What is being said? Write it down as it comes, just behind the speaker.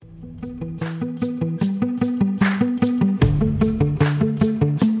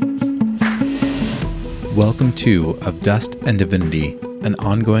Welcome to Of Dust and Divinity, an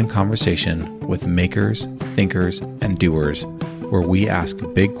ongoing conversation with makers, thinkers, and doers, where we ask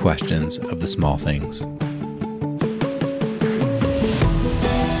big questions of the small things.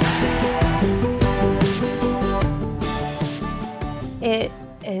 It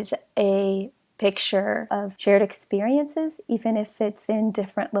is a picture of shared experiences, even if it's in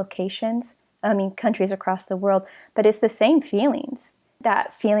different locations, countries across the world, but it's the same feelings.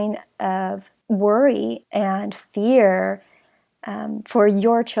 That feeling of worry and fear for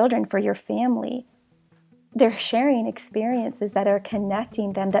your children, for your family. They're sharing experiences that are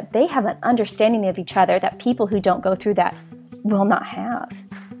connecting them, that they have an understanding of each other that people who don't go through that will not have.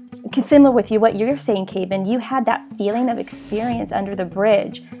 Similar with you, what you're saying, Caben, you had that feeling of experience under the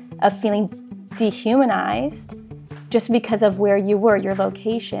bridge, of feeling dehumanized just because of where you were, your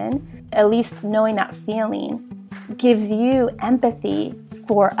location. At least knowing that feeling gives you empathy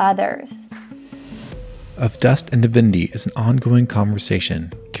for others. Of Dust and Divinity is an ongoing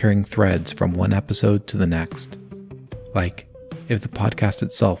conversation carrying threads from one episode to the next. Like if the podcast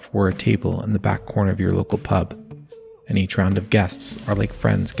itself were a table in the back corner of your local pub, and each round of guests are like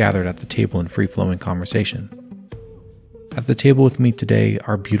friends gathered at the table in free-flowing conversation. At the table with me today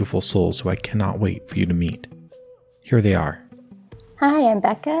are beautiful souls who I cannot wait for you to meet. Here they are. Hi, I'm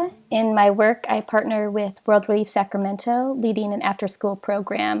Becca. In my work, I partner with World Relief Sacramento, leading an after-school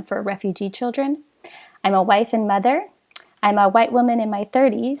program for refugee children. I'm a wife and mother. I'm a white woman in my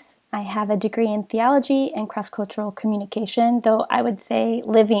 30s. I have a degree in theology and cross-cultural communication, though I would say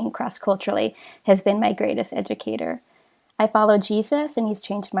living cross-culturally has been my greatest educator. I follow Jesus, and he's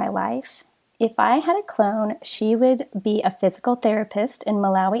changed my life. If I had a clone, she would be a physical therapist in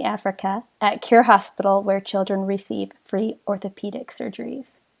Malawi, Africa, at Cure Hospital, where children receive free orthopedic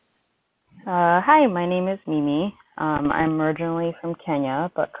surgeries. Hi, my name is Mimi. I'm originally from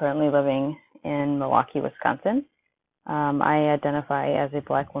Kenya, but currently living in Milwaukee, Wisconsin. I identify as a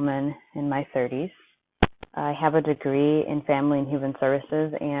Black woman in my 30s. I have a degree in family and human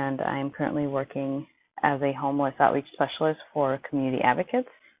services, and I'm currently working as a homeless outreach specialist for Community Advocates.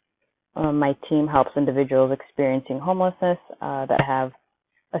 My team helps individuals experiencing homelessness that have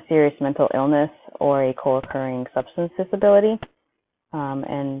a serious mental illness or a co-occurring substance disability.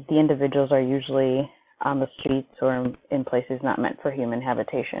 And the individuals are usually on the streets or in places not meant for human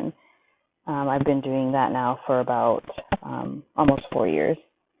habitation. I've been doing that now for about almost 4 years.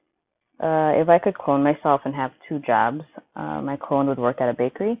 If I could clone myself and have two jobs, my clone would work at a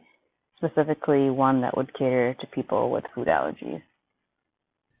bakery, specifically one that would cater to people with food allergies.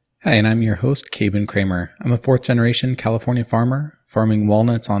 Hi, and I'm your host, Caben Kramer. I'm a fourth-generation California farmer, farming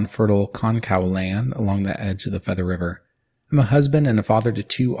walnuts on fertile Concow land along the edge of the Feather River. I'm a husband and a father to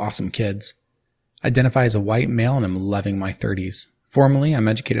two awesome kids. I identify as a white male and am loving my 30s. Formally, I'm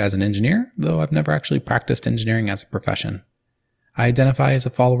educated as an engineer, though I've never actually practiced engineering as a profession. I identify as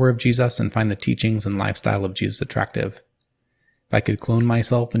a follower of Jesus and find the teachings and lifestyle of Jesus attractive. If I could clone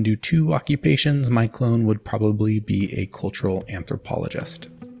myself and do two occupations, my clone would probably be a cultural anthropologist.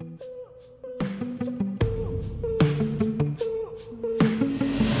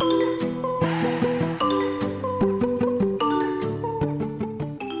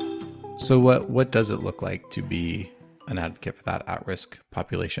 So what does it look like to be an advocate for that at-risk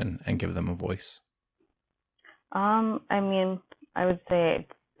population and give them a voice? I would say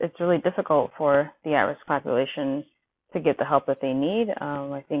it's really difficult for the at-risk population to get the help that they need.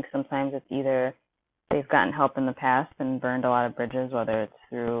 I think sometimes it's either they've gotten help in the past and burned a lot of bridges, whether it's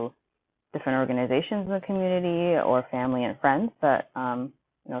through different organizations in the community or family and friends. But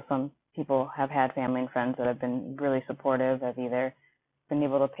some people have had family and friends that have been really supportive, have either been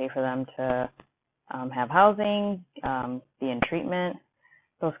able to pay for them to have housing, be in treatment,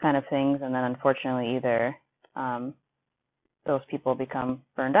 those kind of things. And then unfortunately either those people become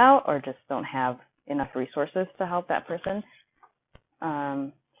burned out or just don't have enough resources to help that person.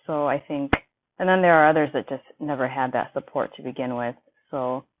 So I think, and then there are others that just never had that support to begin with.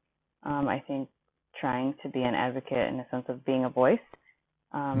 So I think trying to be an advocate in the sense of being a voice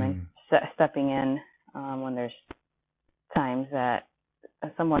and stepping in when there's times that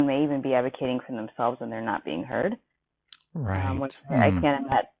someone may even be advocating for themselves and they're not being heard. Right. I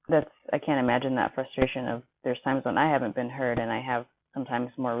can't imagine that frustration of there's times when I haven't been heard and I have sometimes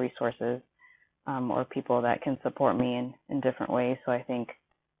more resources or people that can support me in different ways. So I think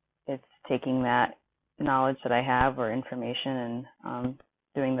it's taking that knowledge that I have or information and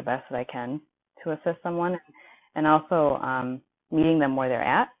doing the best that I can to assist someone, and also meeting them where they're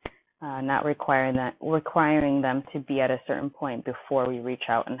at, not requiring them to be at a certain point before we reach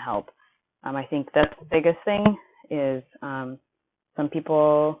out and help. I think that's the biggest thing is some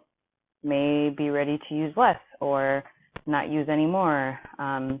people may be ready to use less or not use anymore.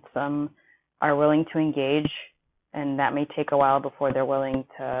 Some are willing to engage, and that may take a while before they're willing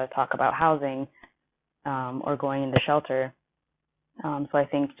to talk about housing or going into shelter. So I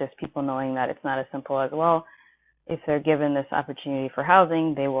think just people knowing that it's not as simple as, well, if they're given this opportunity for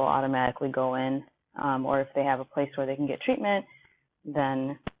housing, they will automatically go in, or if they have a place where they can get treatment,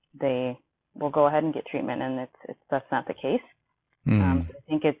 then they will go ahead and get treatment, and that's not the case. So I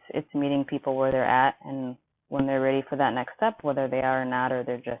think it's meeting people where they're at, and when they're ready for that next step, whether they are or not, or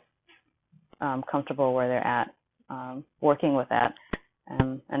they're just comfortable where they're at, working with that,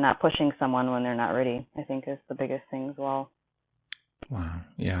 and not pushing someone when they're not ready, I think is the biggest thing as well. Wow.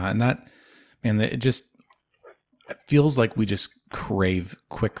 Yeah. And that, man, it feels like we just crave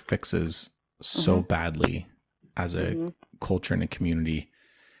quick fixes so badly as a culture and a community.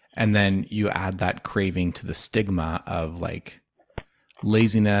 And then you add that craving to the stigma of like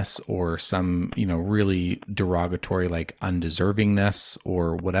laziness or some, really derogatory, like undeservingness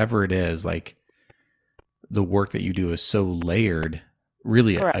or whatever it is. Like the work that you do is so layered,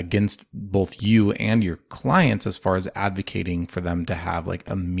 really. Correct. Against both you and your clients, as far as advocating for them to have like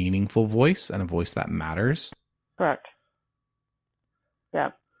a meaningful voice and a voice that matters. Correct.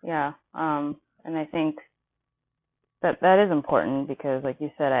 Yeah. Yeah. And I think that is important because, like you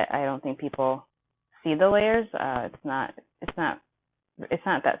said, I don't think people see the layers. It's not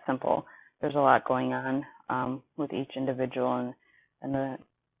that simple. There's a lot going on with each individual and the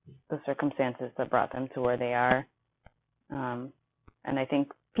circumstances that brought them to where they are. And I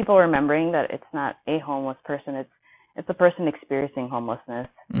think people remembering that it's not a homeless person, it's a person experiencing homelessness.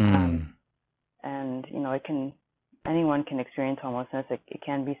 And anyone can experience homelessness. It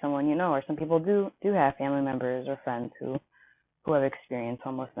can be someone or some people do have family members or friends who have experienced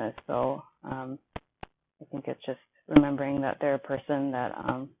homelessness. So I think it's just remembering that they're a person that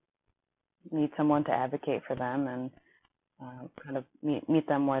needs someone to advocate for them and kind of meet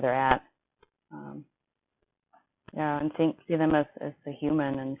them where they're at. And see them as a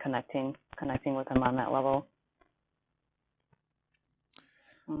human and connecting with them on that level.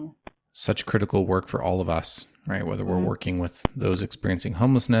 Such critical work for all of us, right? Whether we're working with those experiencing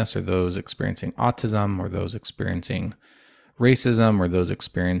homelessness or those experiencing autism or those experiencing racism or those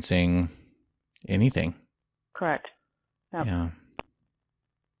experiencing anything. Correct. Yep. Yeah.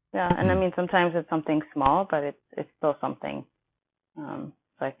 Yeah, and I mean, sometimes it's something small, but it's still something. So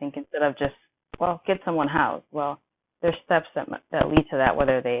I think instead of just, get someone housed. Well, there's steps that lead to that,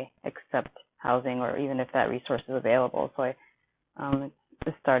 whether they accept housing or even if that resource is available. So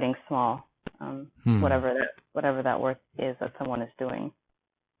it's starting small, whatever that work is that someone is doing,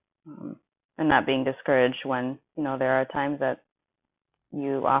 and not being discouraged when there are times that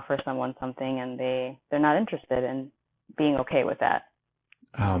you offer someone something and they're not interested, and being okay with that.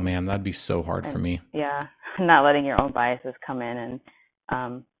 Oh man, that'd be so hard for me. Yeah, not letting your own biases come in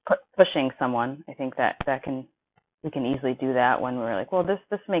and pushing someone. I think we can easily do that when we're like, well, this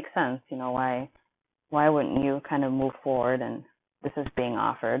makes sense. Why wouldn't you kind of move forward, and this is being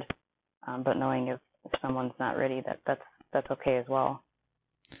offered, but knowing if someone's not ready, that's okay as well.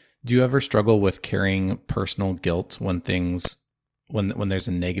 Do you ever struggle with carrying personal guilt when when there's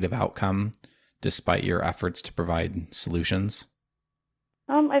a negative outcome, despite your efforts to provide solutions?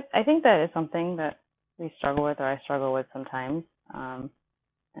 I think that is something that we struggle with, or I struggle with sometimes. And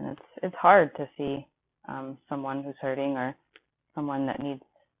it's hard to see someone who's hurting or someone that needs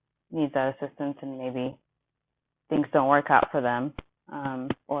that assistance, and maybe things don't work out for them,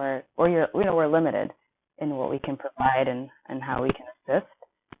 or we're limited in what we can provide and how we can assist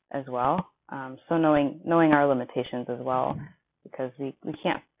as well. So knowing our limitations as well, because we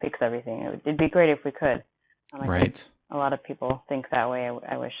can't fix everything. It'd be great if we could. Right. A lot of people think that way.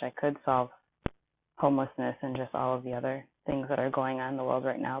 I wish I could solve homelessness and just all of the other things that are going on in the world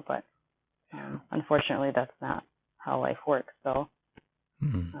right now, but unfortunately that's not how life works. So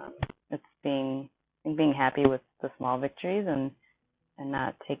it's being happy with the small victories and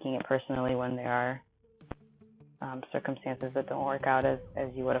not taking it personally when there are circumstances that don't work out as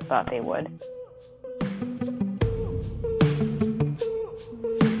you would have thought they would.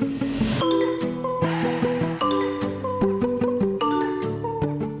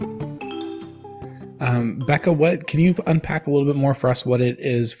 Becca, can you unpack a little bit more for us what it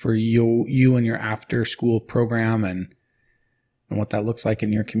is for you and your after school program and what that looks like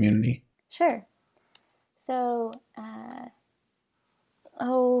in your community? Sure. So,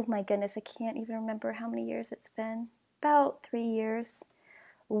 oh my goodness, I can't even remember how many years it's been. About 3 years.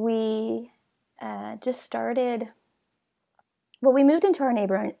 We just started, we moved into our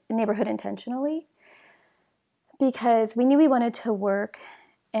neighborhood intentionally because we knew we wanted to work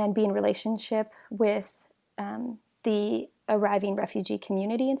and be in relationship with the arriving refugee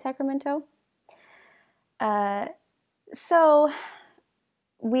community in Sacramento. So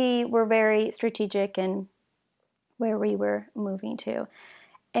we were very strategic in where we were moving to.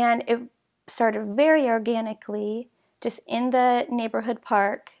 And it started very organically, just in the neighborhood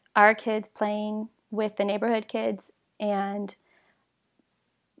park, our kids playing with the neighborhood kids, and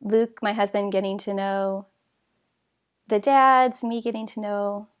Luke, my husband, getting to know the dads, me getting to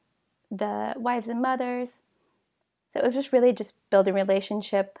know the wives and mothers. So it was just really just building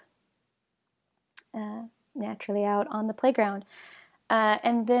relationship naturally out on the playground.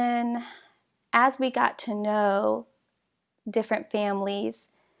 And then as we got to know different families,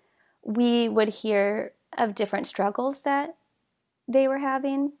 we would hear of different struggles that they were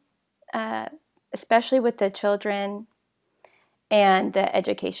having, especially with the children and the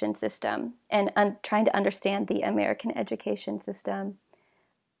education system, and trying to understand the American education system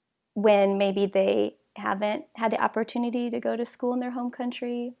when maybe they haven't had the opportunity to go to school in their home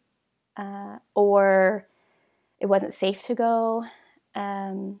country, or it wasn't safe to go,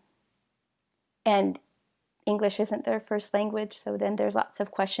 and English isn't their first language, so then there's lots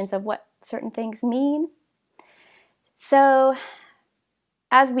of questions of what certain things mean. So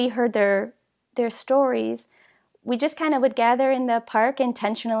as we heard their stories, we just kind of would gather in the park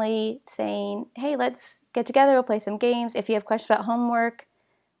intentionally saying, hey, let's get together, we'll play some games. If you have questions about homework,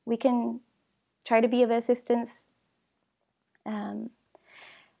 we can try to be of assistance.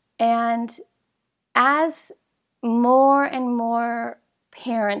 And as more and more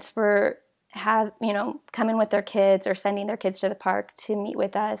parents were coming with their kids or sending their kids to the park to meet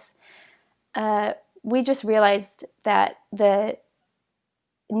with us, we just realized that the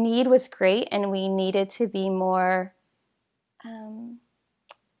need was great and we needed to be more,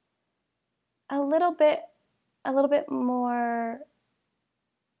 a little bit more,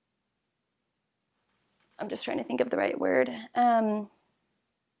 I'm just trying to think of the right word.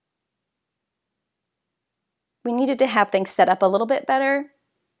 We needed to have things set up a little bit better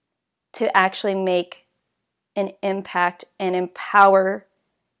to actually make an impact and empower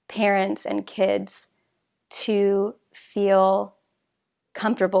parents and kids to feel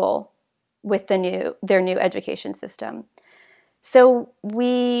comfortable with their new education system. So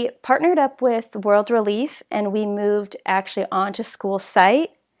we partnered up with World Relief and we moved actually onto school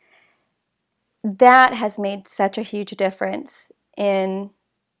site. That has made such a huge difference in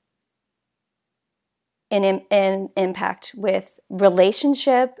impact with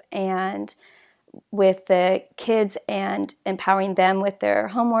relationship and with the kids and empowering them with their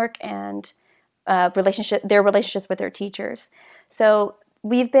homework and their relationships with their teachers. So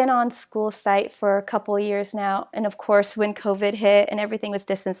we've been on school site for a couple of years now. And of course, when COVID hit and everything was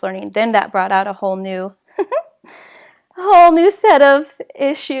distance learning, then that brought out a whole new set of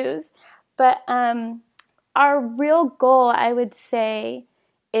issues. But our real goal, I would say,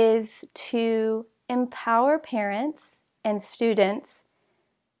 is to empower parents and students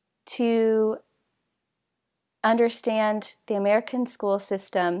to understand the American school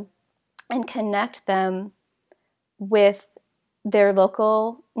system and connect them with their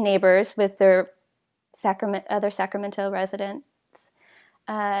local neighbors, with their other Sacramento residents,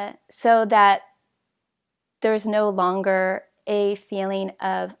 so that there's no longer a feeling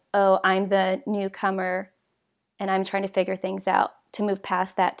of, oh, I'm the newcomer and I'm trying to figure things out, to move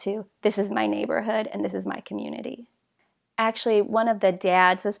past that to, this is my neighborhood and this is my community. Actually, one of the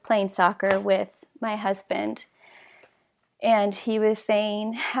dads was playing soccer with my husband, and he was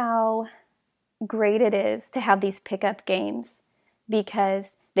saying how great it is to have these pickup games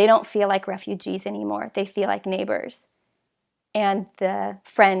because they don't feel like refugees anymore. They feel like neighbors. And the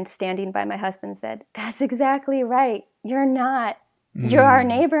friend standing by my husband said, that's exactly right. You're not. You're our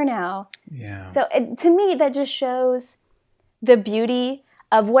neighbor now. Yeah. So to me, that just shows the beauty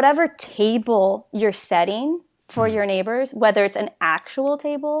of whatever table you're setting for your neighbors, whether it's an actual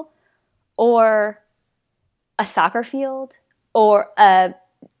table or a soccer field or a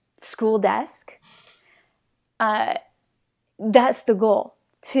school desk. That's the goal,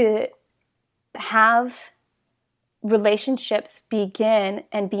 to have relationships begin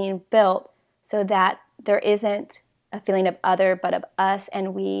and being built so that there isn't a feeling of other, but of us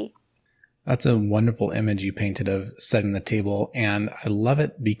and we. That's a wonderful image you painted of setting the table. And I love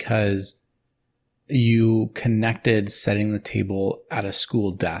it because you connected setting the table at a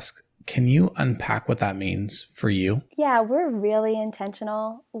school desk. Can you unpack what that means for you? Yeah, we're really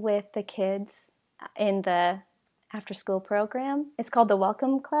intentional with the kids in the after school program. It's called the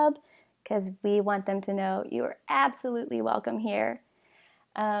Welcome Club because we want them to know you are absolutely welcome here.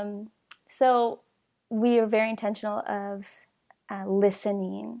 So we are very intentional of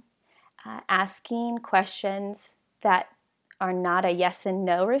listening, asking questions that are not a yes and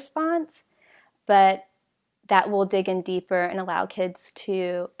no response, but that will dig in deeper and allow kids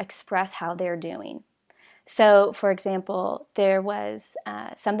to express how they're doing. So, for example, there was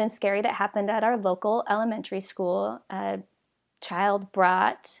something scary that happened at our local elementary school. A child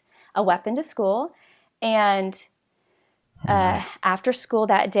brought a weapon to school, and after school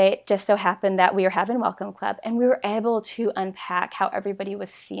that day, it just so happened that we were having welcome club, and we were able to unpack how everybody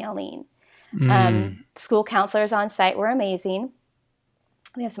was feeling. School counselors on site were amazing.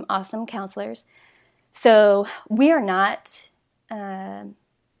 We have some awesome counselors. So we are not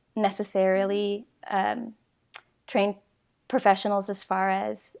necessarily trained professionals as far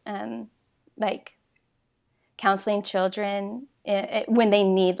as like counseling children when they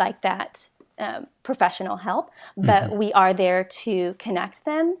need like that professional help, but we are there to connect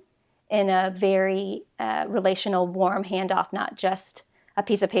them in a very relational, warm handoff, not just a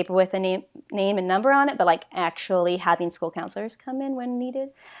piece of paper with a name and number on it, but like actually having school counselors come in when needed.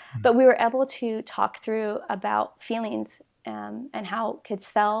 But we were able to talk through about feelings and how kids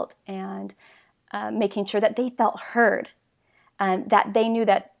felt, and making sure that they felt heard, and that they knew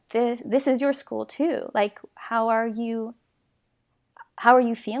that this is your school too. Like, how are you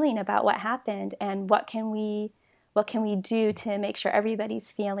feeling about what happened, and what can we do to make sure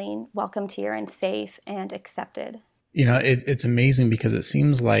everybody's feeling welcomed here and safe and accepted? You know, it's amazing because it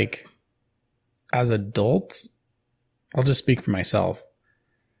seems like as adults, I'll just speak for myself.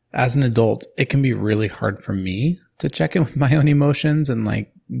 As an adult, it can be really hard for me to check in with my own emotions and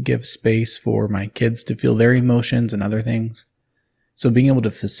like give space for my kids to feel their emotions and other things. So being able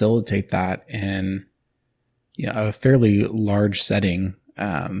to facilitate that in a fairly large setting,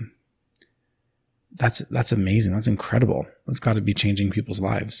 that's amazing. That's incredible. That's got to be changing people's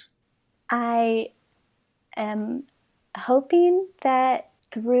lives. I am hoping that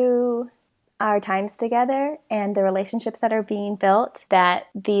through our times together and the relationships that are being built, that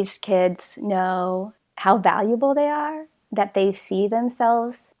these kids know how valuable they are, that they see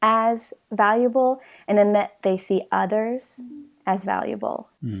themselves as valuable, and then that they see others as valuable.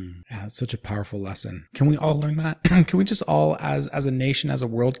 Yeah, it's such a powerful lesson. Can we all learn that? Can we just all, as a nation, as a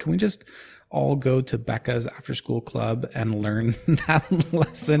world, can we just all go to Becca's after school club and learn that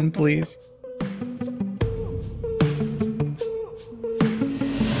lesson, please?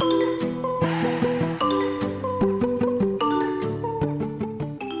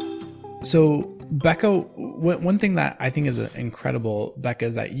 So, Becca, one thing that I think is incredible, Becca,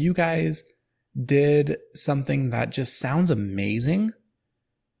 is that you guys did something that just sounds amazing,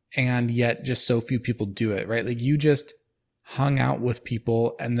 and yet just so few people do it, right? Like, you just hung out with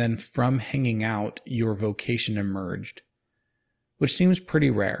people, and then from hanging out, your vocation emerged, which seems pretty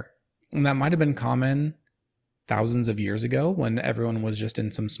rare. And that might have been common thousands of years ago when everyone was just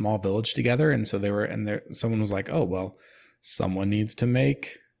in some small village together. And so someone was like, oh, well, someone needs to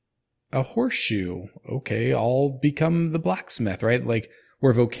make a horseshoe. Okay, I'll become the blacksmith, right? Like,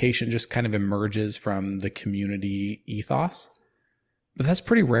 where vocation just kind of emerges from the community ethos. But that's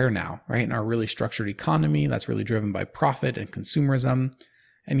pretty rare now, right? In our really structured economy that's really driven by profit and consumerism.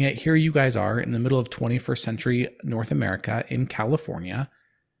 And yet here you guys are in the middle of 21st century North America in California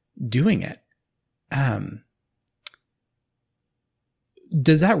doing it.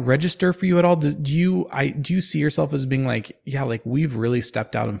 Does that register for you at all? Do you see yourself as being like, yeah, like we've really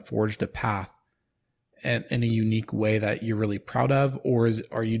stepped out and forged a path in a unique way that you're really proud of? Or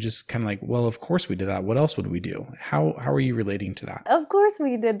are you just kind of like, well, of course we did that. What else would we do? How are you relating to that? Of course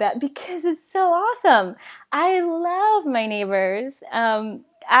we did that because it's so awesome. I love my neighbors.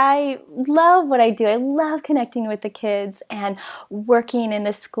 I love what I do. I love connecting with the kids and working in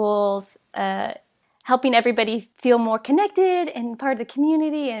the schools, helping everybody feel more connected and part of the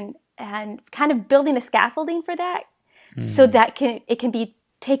community, and kind of building a scaffolding for that so that it can be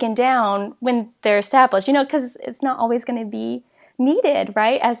taken down when they're established, because it's not always going to be needed,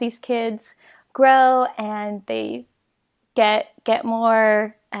 right? As these kids grow and they get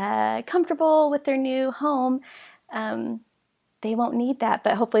more comfortable with their new home, they won't need that,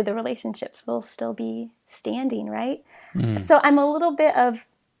 but hopefully the relationships will still be standing, right? So I'm a little bit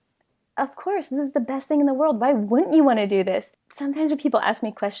of course, this is the best thing in the world. Why wouldn't you want to do this? Sometimes when people ask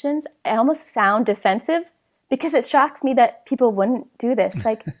me questions, I almost sound defensive because it shocks me that people wouldn't do this.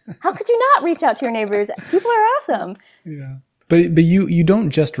 Like, how could you not reach out to your neighbors? People are awesome. Yeah. But you don't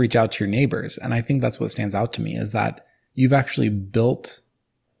just reach out to your neighbors. And I think that's what stands out to me is that you've actually built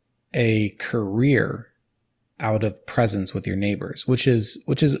a career out of presence with your neighbors, which is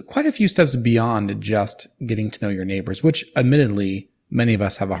quite a few steps beyond just getting to know your neighbors, which admittedly many of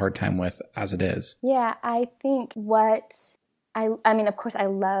us have a hard time with as it is. Yeah, I think what I mean, of course, I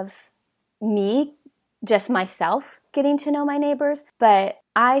love me, just myself, getting to know my neighbors. But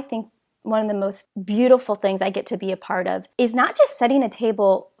I think one of the most beautiful things I get to be a part of is not just setting a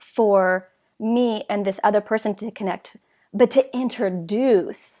table for me and this other person to connect, but to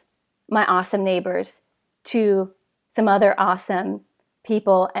introduce my awesome neighbors to some other awesome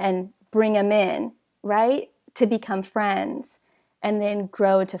people and bring them in, right? To become friends and then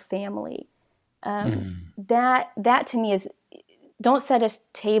grow to family. That to me is, don't set a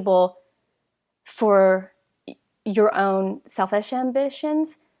table for your own selfish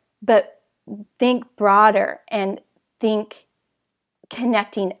ambitions, but think broader and think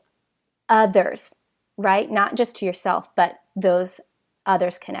connecting others, right? Not just to yourself, but those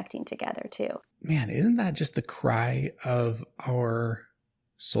others connecting together too. Man, isn't that just the cry of our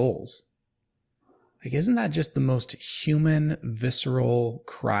souls? Like, isn't that just the most human, visceral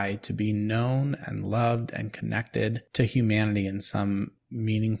cry to be known and loved and connected to humanity in some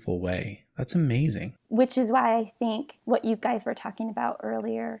meaningful way? That's amazing. Which is why I think what you guys were talking about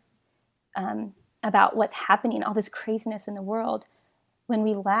earlier, about what's happening, all this craziness in the world, when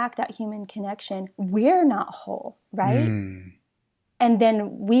we lack that human connection, we're not whole, right? And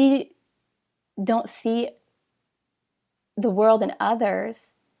then we don't see the world and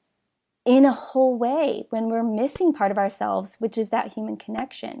others in a whole way when we're missing part of ourselves, which is that human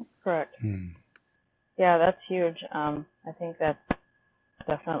connection. Correct. Yeah, that's huge. I think that's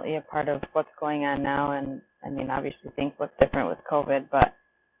definitely a part of what's going on now. And I mean, obviously things look different with COVID, but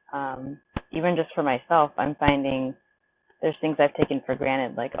even just for myself, I'm finding there's things I've taken for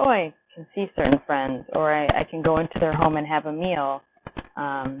granted, like, oh, I can see certain friends, or I can go into their home and have a meal.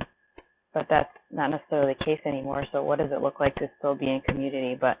 But that's not necessarily the case anymore. So what does it look like to still be in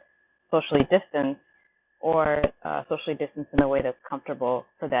community, but socially distance, or socially distance in a way that's comfortable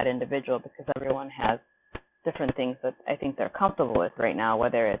for that individual, because everyone has different things that I think they're comfortable with right now,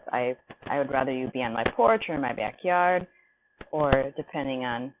 whether it's I would rather you be on my porch or in my backyard, or depending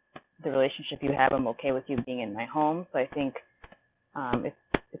on the relationship you have, I'm okay with you being in my home. So I think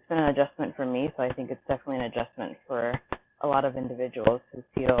it's been an adjustment for me, so I think it's definitely an adjustment for a lot of individuals who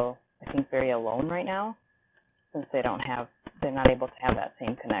feel, I think, very alone right now, since they're not able to have that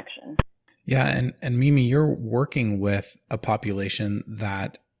same connection. Yeah, and Mimi, you're working with a population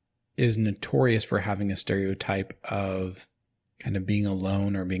that is notorious for having a stereotype of kind of being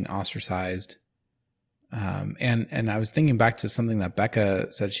alone or being ostracized. And I was thinking back to something that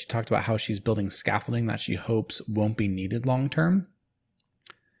Becca said. She talked about how she's building scaffolding that she hopes won't be needed long term.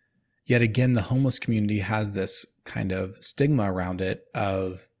 Yet again, the homeless community has this kind of stigma around it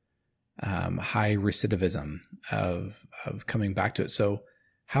of high recidivism, of coming back to it. So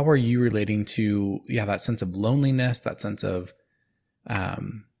how are you relating to, that sense of loneliness, that sense of,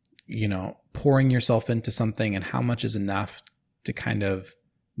 pouring yourself into something, and how much is enough to kind of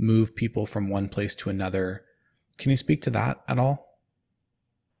move people from one place to another? Can you speak to that at all?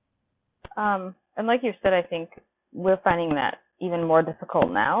 And like you said, I think we're finding that even more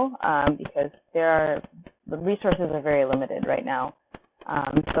difficult now, because the resources are very limited right now.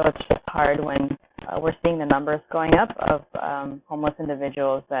 So it's just hard when we're seeing the numbers going up of homeless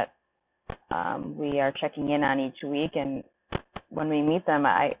individuals that we are checking in on each week. And when we meet them,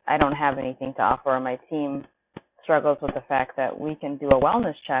 I don't have anything to offer. My team struggles with the fact that we can do a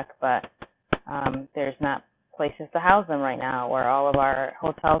wellness check, but there's not places to house them right now, or all of our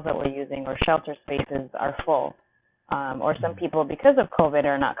hotels that we're using or shelter spaces are full. Or some people, because of COVID,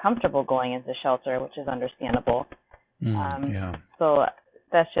 are not comfortable going into shelter, which is understandable. So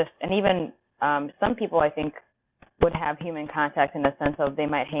that's just, and even some people, I think, would have human contact in the sense of they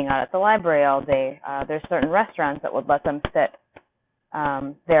might hang out at the library all day. There's certain restaurants that would let them sit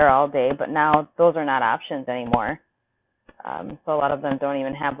there all day, but now those are not options anymore. So a lot of them don't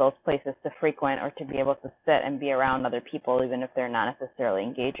even have those places to frequent or to be able to sit and be around other people, even if they're not necessarily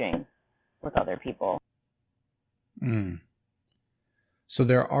engaging with other people. So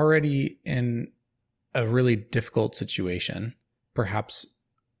they're already in a really difficult situation, perhaps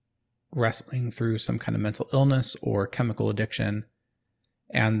wrestling through some kind of mental illness or chemical addiction.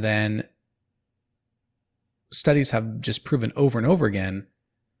 And then studies have just proven over and over again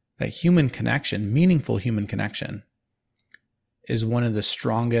that human connection, meaningful human connection, is one of the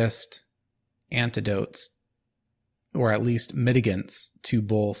strongest antidotes, or at least mitigants, to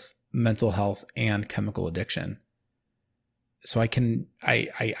both mental health and chemical addiction. So I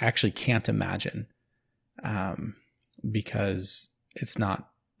actually can't imagine, because it's not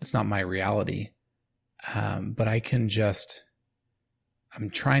my reality. But I'm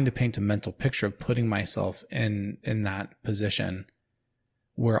trying to paint a mental picture of putting myself in that position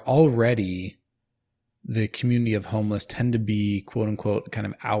where already the community of homeless tend to be, quote unquote, kind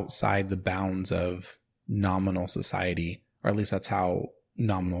of outside the bounds of nominal society, or at least that's how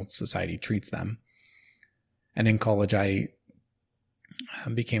nominal society treats them. And in college, I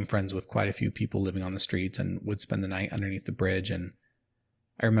became friends with quite a few people living on the streets and would spend the night underneath the bridge. And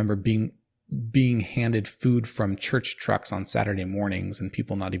I remember being handed food from church trucks on Saturday mornings and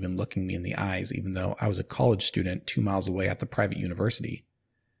people not even looking me in the eyes, even though I was a college student 2 miles away at the private university.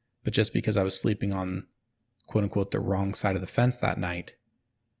 But just because I was sleeping on, quote unquote, the wrong side of the fence that night,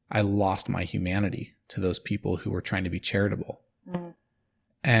 I lost my humanity to those people who were trying to be charitable. Mm.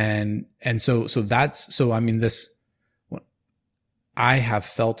 I have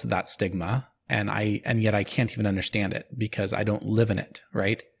felt that stigma, and yet I can't even understand it because I don't live in it,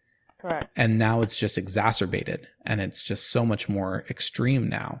 right? Correct. And now it's just exacerbated, and it's just so much more extreme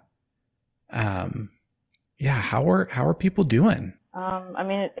now. How are people doing? I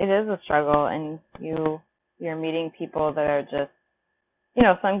mean, it is a struggle, and you're meeting people that are just,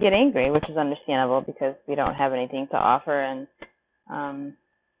 some get angry, which is understandable because we don't have anything to offer, and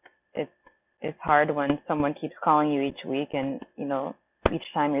it's hard when someone keeps calling you each week, and each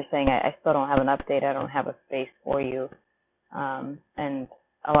time you're saying, I still don't have an update, I don't have a space for you, and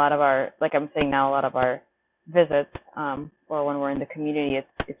a lot of our, like I'm saying now, a lot of our visits, or when we're in the community,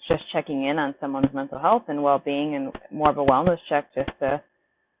 it's just checking in on someone's mental health and well-being, and more of a wellness check, just to,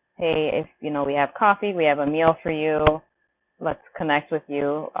 hey, if we have coffee, we have a meal for you, let's connect with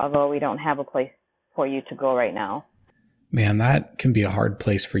you, although we don't have a place for you to go right now. Man, that can be a hard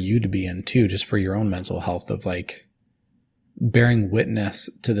place for you to be in too, just for your own mental health, of like bearing witness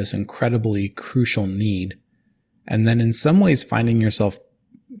to this incredibly crucial need. And then in some ways finding yourself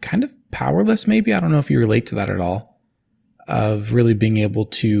kind of powerless, maybe. I don't know if you relate to that at all, of really being able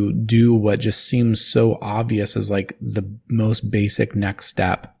to do what just seems so obvious as like the most basic next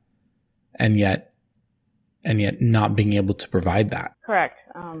step, and yet not being able to provide that. Correct.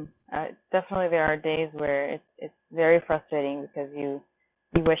 Definitely there are days where it's very frustrating because you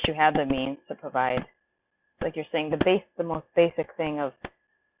wish you had the means to provide, like you're saying, the most basic thing of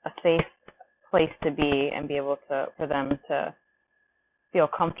a safe place to be and be able to, for them to feel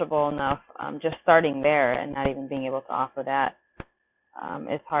comfortable enough, just starting there and not even being able to offer that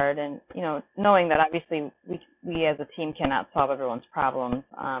is hard. And, knowing that obviously we as a team cannot solve everyone's problems.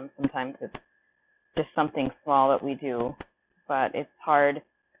 Sometimes it's just something small that we do, but it's hard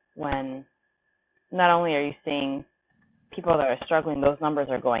when not only are you seeing people that are struggling, those numbers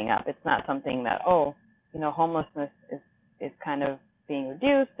are going up. It's not something that, homelessness is kind of being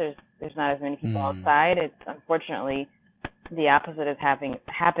reduced. There's not as many people outside. It's unfortunately the opposite is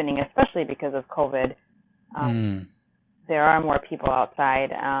happening, especially because of COVID. There are more people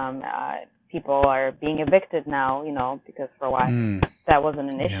outside. People are being evicted now, because for a while that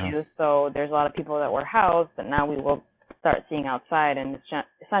wasn't an issue. Yeah. So there's a lot of people that were housed that now we will start seeing outside, and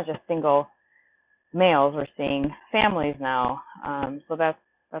it's not just single males. We're seeing families now. So that's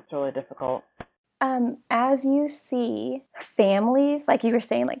really difficult. As you see families, like you were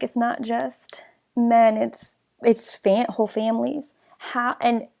saying, like it's not just men, it's whole families. How,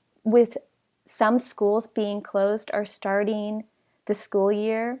 and with some schools being closed or starting the school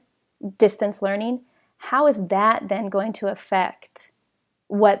year, distance learning, how is that then going to affect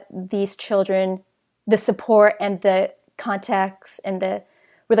what these children, the support and the contacts and the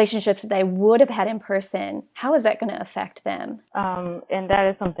relationships that they would have had in person, how is that going to affect them? And that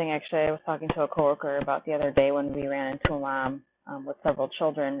is something actually I was talking to a coworker about the other day when we ran into a mom with several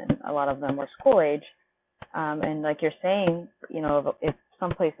children, and a lot of them were school age. And like you're saying, if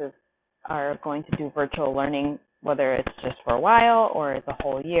some places are going to do virtual learning, whether it's just for a while or it's a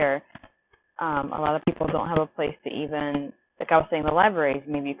whole year, a lot of people don't have a place to even, like I was saying, the libraries,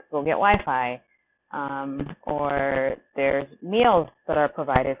 maybe you could go get Wi-Fi, or there's meals that are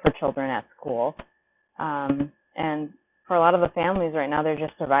provided for children at school. And for a lot of the families right now, they're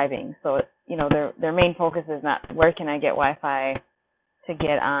just surviving. So, their main focus is not where can I get Wi-Fi to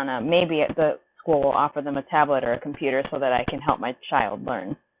get on maybe the school will offer them a tablet or a computer so that I can help my child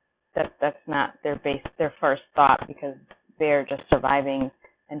learn. That's not their first thought, because they're just surviving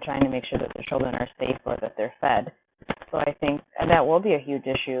and trying to make sure that their children are safe or that they're fed. So I think that will be a huge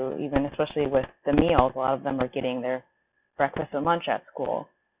issue, even especially with the meals. A lot of them are getting their breakfast and lunch at school.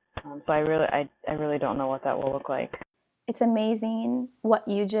 So I really don't know what that will look like. It's amazing what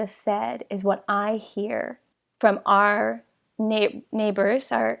you just said is what I hear from our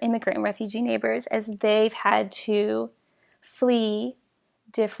neighbors, our immigrant and refugee neighbors, as they've had to flee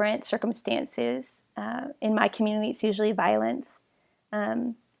different circumstances. In my community, it's usually violence.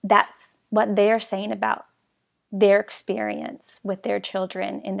 That's what they're saying about their experience with their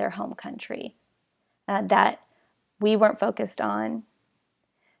children in their home country. that we weren't focused on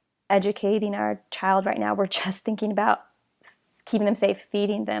educating our child right now. We're just thinking about keeping them safe,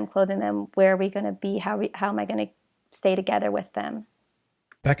 feeding them, clothing them. Where are we going to be? How am I going to stay together with them?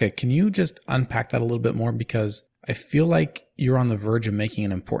 Becca, can you just unpack that a little bit more? Because I feel like you're on the verge of making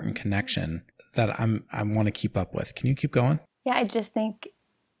an important connection that I want to keep up with. Can you keep going? Yeah, I just think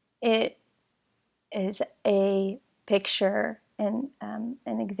it is a picture and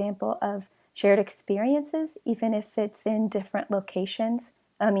an example of shared experiences, even if it's in different locations.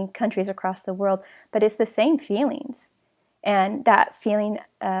 Countries across the world, but it's the same feelings. And that feeling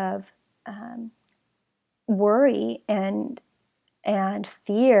of worry and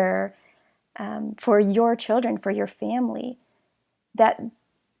fear for your children, for your family, that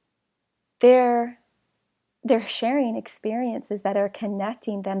they're sharing experiences that are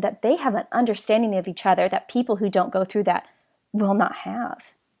connecting them, that they have an understanding of each other that people who don't go through that will not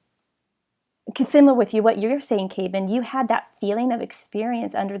have. Similar with you, what you're saying, Caben, you had that feeling of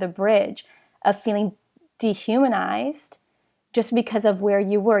experience under the bridge of feeling dehumanized just because of where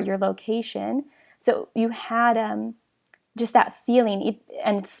you were, your location. So you had just that feeling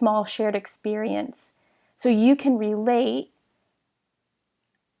and small shared experience. So you can relate,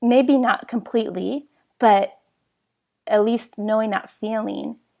 maybe not completely, but at least knowing that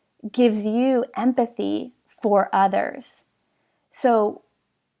feeling gives you empathy for others. So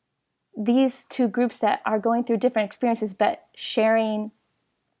these two groups that are going through different experiences but sharing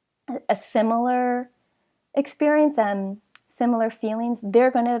a similar experience and similar feelings,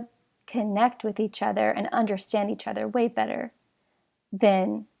 they're going to connect with each other and understand each other way better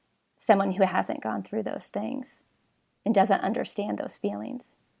than someone who hasn't gone through those things and doesn't understand those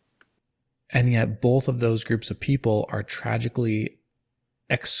feelings. And yet both of those groups of people are tragically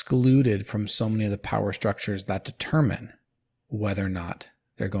excluded from so many of the power structures that determine whether or not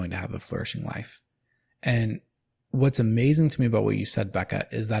they're going to have a flourishing life. And what's amazing to me about what you said, Becca,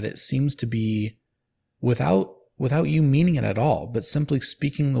 is that it seems to be without you meaning it at all, but simply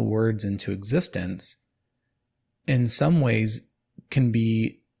speaking the words into existence, in some ways can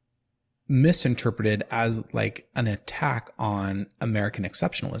be misinterpreted as like an attack on American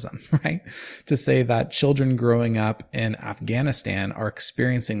exceptionalism, right? To say that children growing up in Afghanistan are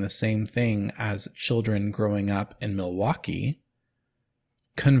experiencing the same thing as children growing up in Milwaukee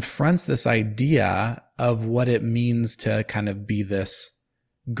confronts this idea of what it means to kind of be this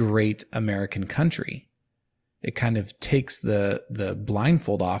great American country. It kind of takes the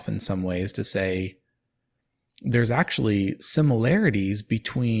blindfold off in some ways to say there's actually similarities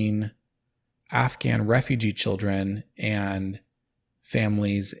between Afghan refugee children and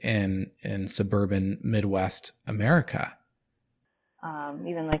families in suburban Midwest America.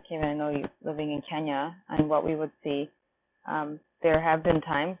 Even like Kevin, I know you living in Kenya, and what we would see, there have been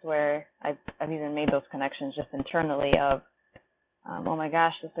times where I've even made those connections just internally of, oh my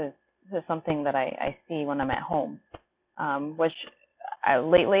gosh, this is something that I see when I'm at home, which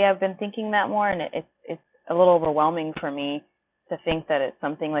lately I've been thinking that more, and it's a little overwhelming for me to think that it's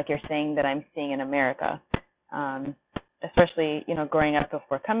something like you're saying that I'm seeing in America, especially, growing up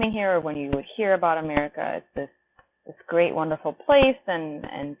before coming here, or when you would hear about America, it's this great, wonderful place,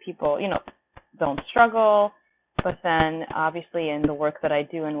 and people, don't struggle. But then, obviously, in the work that I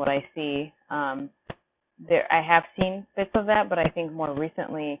do and what I see, I have seen bits of that, but I think more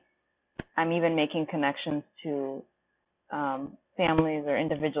recently, I'm even making connections to families or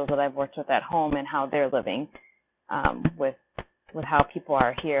individuals that I've worked with at home and how they're living with how people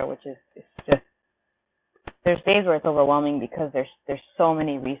are here, which is just, there's days where it's overwhelming because there's so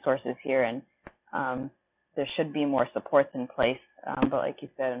many resources here, and there should be more supports in place. But like you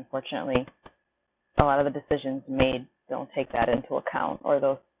said, unfortunately, a lot of the decisions made don't take that into account, or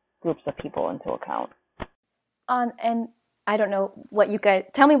those groups of people into account. And I don't know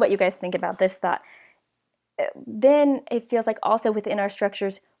tell me what you guys think about this thought. Then it feels like also within our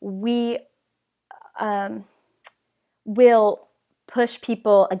structures, we will push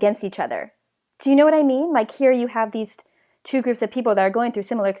people against each other. Do you know what I mean? Like here you have these two groups of people that are going through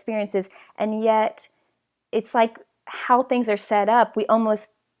similar experiences, and yet it's like how things are set up, we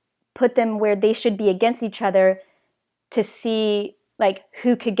almost put them where they should be against each other to see like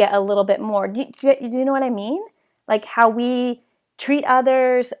who could get a little bit more. Do you know what I mean? Like how we treat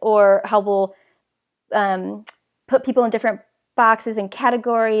others, or how we'll put people in different boxes and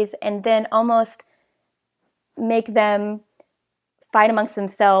categories, and then almost make them fight amongst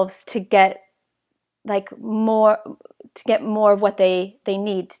themselves to get more of what they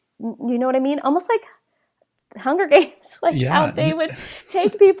need. You know what I mean? Almost like Hunger Games, how they would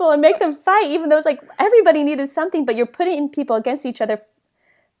take people and make them fight, even though it's like everybody needed something, but you're putting people against each other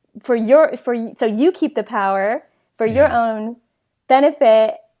so you keep the power for your own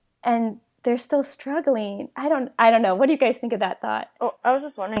benefit, and they're still struggling. I don't know. What do you guys think of that thought? Oh, I was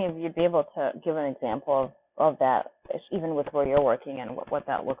just wondering if you'd be able to give an example of that, even with where you're working and what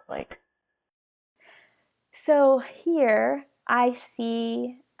that looks like. So here I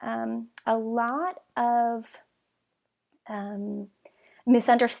see a lot of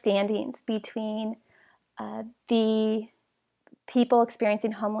misunderstandings between the people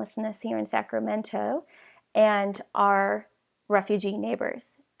experiencing homelessness here in Sacramento and our refugee neighbors.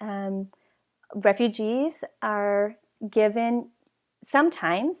 Refugees are given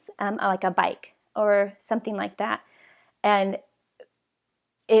sometimes like a bike or something like that, and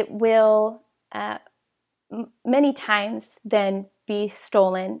it will many times then be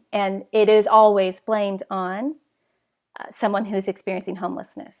stolen, and it is always blamed on someone who's experiencing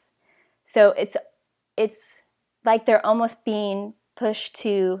homelessness. So it's like they're almost being pushed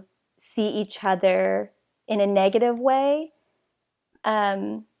to see each other in a negative way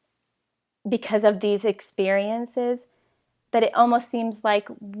because of these experiences, that it almost seems like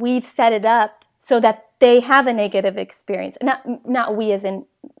we've set it up so that they have a negative experience. Not we as in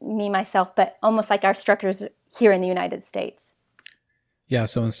me, myself, but almost like our structures here in the United States. Yeah,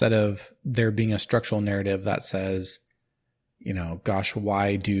 so instead of there being a structural narrative that says, gosh,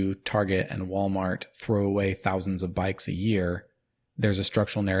 why do Target and Walmart throw away thousands of bikes a year? There's a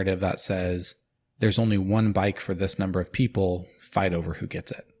structural narrative that says there's only one bike for this number of people, fight over who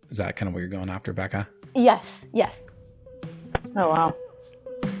gets it. Is that kind of what you're going after, Becca? Yes. Oh, wow.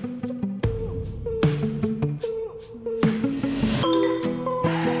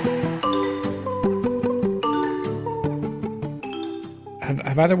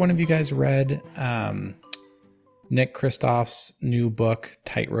 Have either one of you guys read Nick Kristof's new book,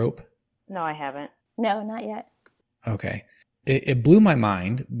 Tightrope? No, I haven't. No, not yet. Okay. It blew my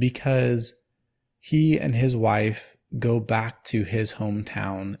mind because he and his wife go back to his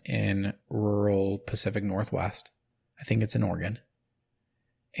hometown in rural Pacific Northwest. I think it's in Oregon.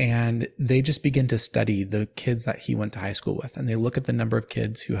 And they just begin to study the kids that he went to high school with. And they look at the number of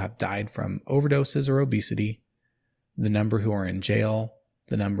kids who have died from overdoses or obesity, the number who are in jail,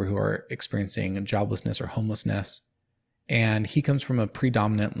 the number who are experiencing joblessness or homelessness. And he comes from a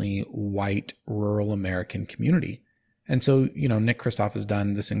predominantly white rural American community. And so, Nick Kristof has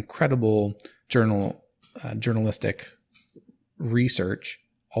done this incredible journalistic research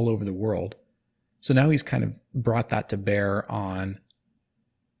all over the world. So now he's kind of brought that to bear on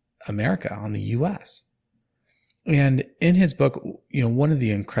America, on the US. And in his book, one of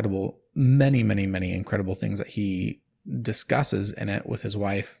the many, many, many incredible things that he discusses in it with his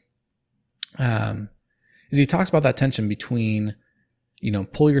wife is he talks about that tension between,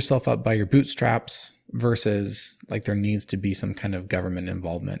 pull yourself up by your bootstraps versus like there needs to be some kind of government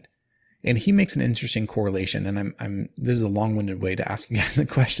involvement. And he makes an interesting correlation. And this is a long-winded way to ask you guys a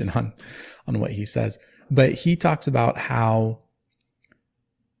question on what he says. But he talks about how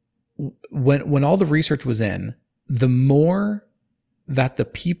when all the research was in, the more that the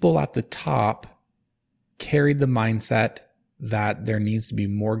people at the top carried the mindset that there needs to be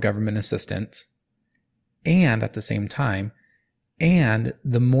more government assistance, and at the same time, and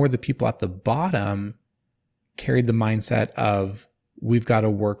the more the people at the bottom carried the mindset of we've got to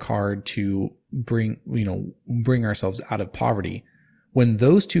work hard to bring ourselves out of poverty. When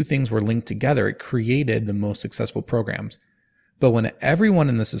those two things were linked together, it created the most successful programs. But when everyone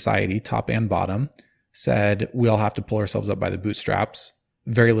in the society, top and bottom, said we all have to pull ourselves up by the bootstraps,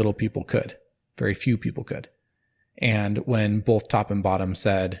 very little people could. Very few people could. And when both top and bottom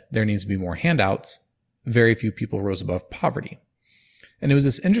said there needs to be more handouts, very few people rose above poverty. And it was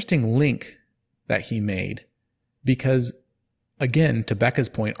this interesting link that he made because, again, to Becca's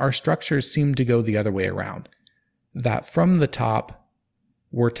point, our structures seem to go the other way around. That from the top,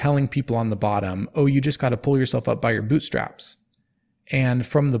 we're telling people on the bottom, oh, you just got to pull yourself up by your bootstraps. And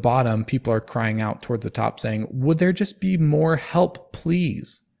from the bottom, people are crying out towards the top saying, would there just be more help,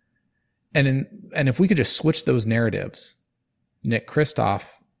 please? And if we could just switch those narratives, Nick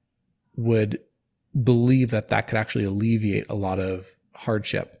Kristof would believe that could actually alleviate a lot of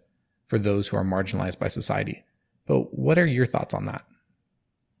hardship for those who are marginalized by society. But what are your thoughts on that?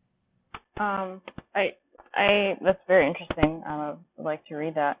 That's very interesting. I would like to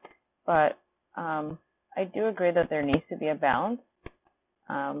read that, but I do agree that there needs to be a balance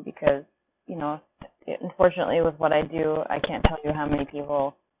because unfortunately, with what I do, I can't tell you how many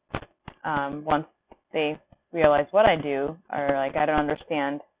people once they realize what I do are like, I don't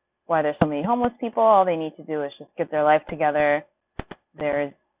understand why there's so many homeless people. All they need to do is just get their life together.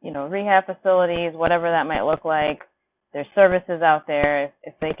 There's rehab facilities, whatever that might look like. there's services out there.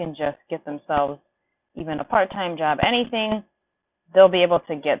 If they can just get themselves even a part-time job, anything, they'll be able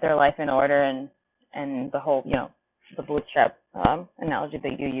to get their life in order, and the whole, the bootstrap analogy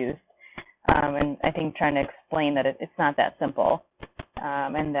that you used. And I think trying to explain that it's not that simple,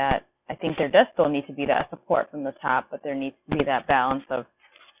 and that I think there does still need to be that support from the top, but there needs to be that balance of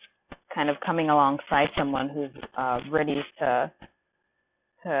kind of coming alongside someone who's ready to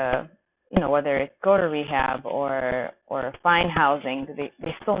whether it's go to rehab or find housing. They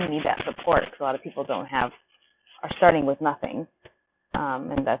still need that support, because a lot of people are starting with nothing,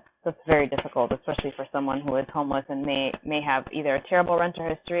 and that's very difficult, especially for someone who is homeless and may have either a terrible rental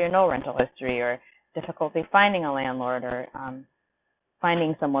history or no rental history, or difficulty finding a landlord, or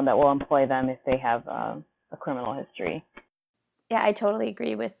finding someone that will employ them if they have a criminal history. Yeah, I totally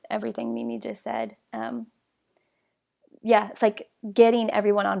agree with everything Mimi just said. It's like getting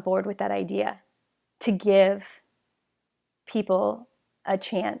everyone on board with that idea to give people a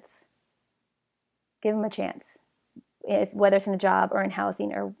chance. Give them a chance, whether it's in a job or in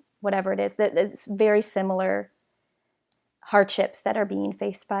housing or whatever it is. It's very similar hardships that are being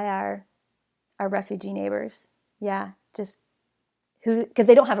faced by our refugee neighbors. Yeah, just because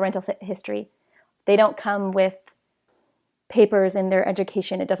they don't have a rental history. They don't come with papers in their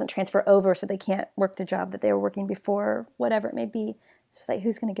education. It doesn't transfer over, so they can't work the job that they were working before, whatever it may be. It's just like,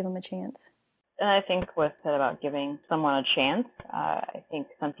 who's going to give them a chance? And I think what's said about giving someone a chance, I think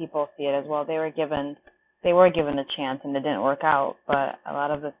some people see it as, well, they were given a chance and it didn't work out. But a lot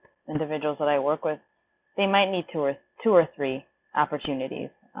of the individuals that I work with, they might need two or three opportunities.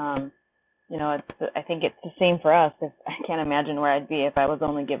 I think it's the same for us. I can't imagine where I'd be if I was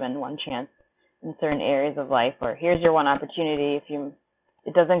only given one chance in certain areas of life, or here's your one opportunity. If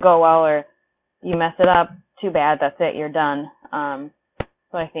it doesn't go well or you mess it up, too bad, that's it, you're done.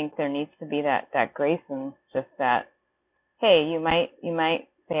 So I think there needs to be that grace, and just that, hey, you might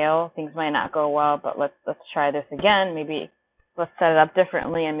fail, things might not go well, but let's try this again. Maybe let's set it up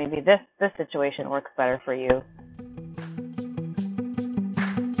differently, and maybe this situation works better for you.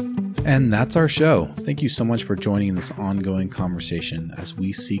 And that's our show. Thank you so much for joining this ongoing conversation as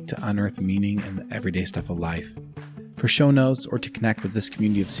we seek to unearth meaning in the everyday stuff of life. For show notes or to connect with this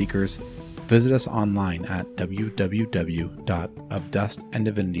community of seekers, visit us online at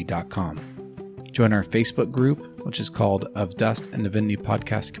www.ofdustanddivinity.com. Join our Facebook group, which is called Of Dust and Divinity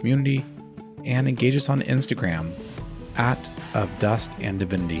Podcast Community, and engage us on Instagram at Of Dust and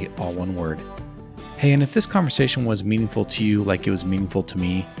Divinity, all one word. Hey, and if this conversation was meaningful to you like it was meaningful to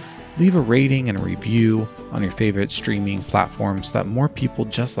me, leave a rating and a review on your favorite streaming platform so that more people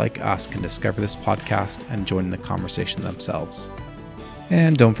just like us can discover this podcast and join in the conversation themselves.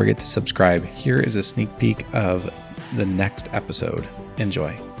 And don't forget to subscribe. Here is a sneak peek of the next episode.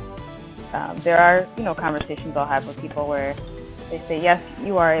 Enjoy. There are, conversations I'll have with people where they say, yes,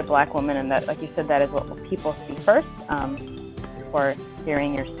 you are a Black woman, and that, like you said, that is what people see first before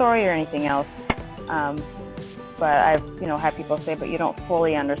hearing your story or anything else. But I've, had people say, but you don't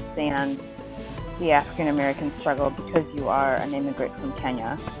fully understand the African American struggle because you are an immigrant from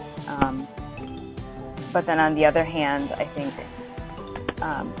Kenya. But then on the other hand, I think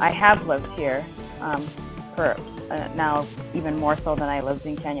I have lived here for now even more so than I lived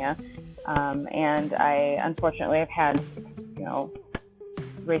in Kenya. And I unfortunately have had,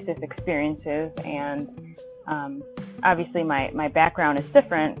 racist experiences, and obviously my background is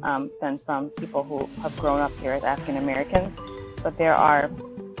different than some people who have grown up here as African Americans, but there are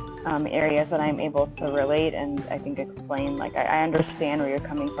areas that I'm able to relate and I think explain, like I understand where you're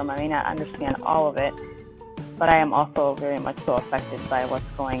coming from. I may not understand all of it, but I am also very much so affected by what's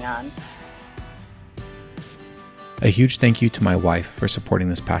going on. A huge thank you to my wife for supporting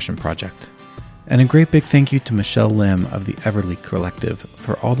this passion project. And a great big thank you to Michelle Lim of the Everly Collective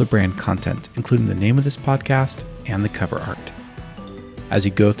for all the brand content, including the name of this podcast and the cover art. As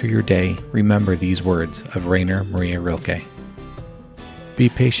you go through your day, remember these words of Rainer Maria Rilke. Be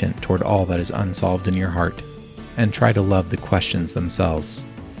patient toward all that is unsolved in your heart, and try to love the questions themselves.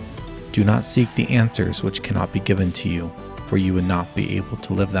 Do not seek the answers which cannot be given to you, for you would not be able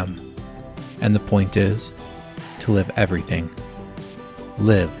to live them. And the point is, to live everything.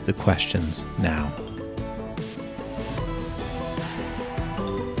 Live the questions now.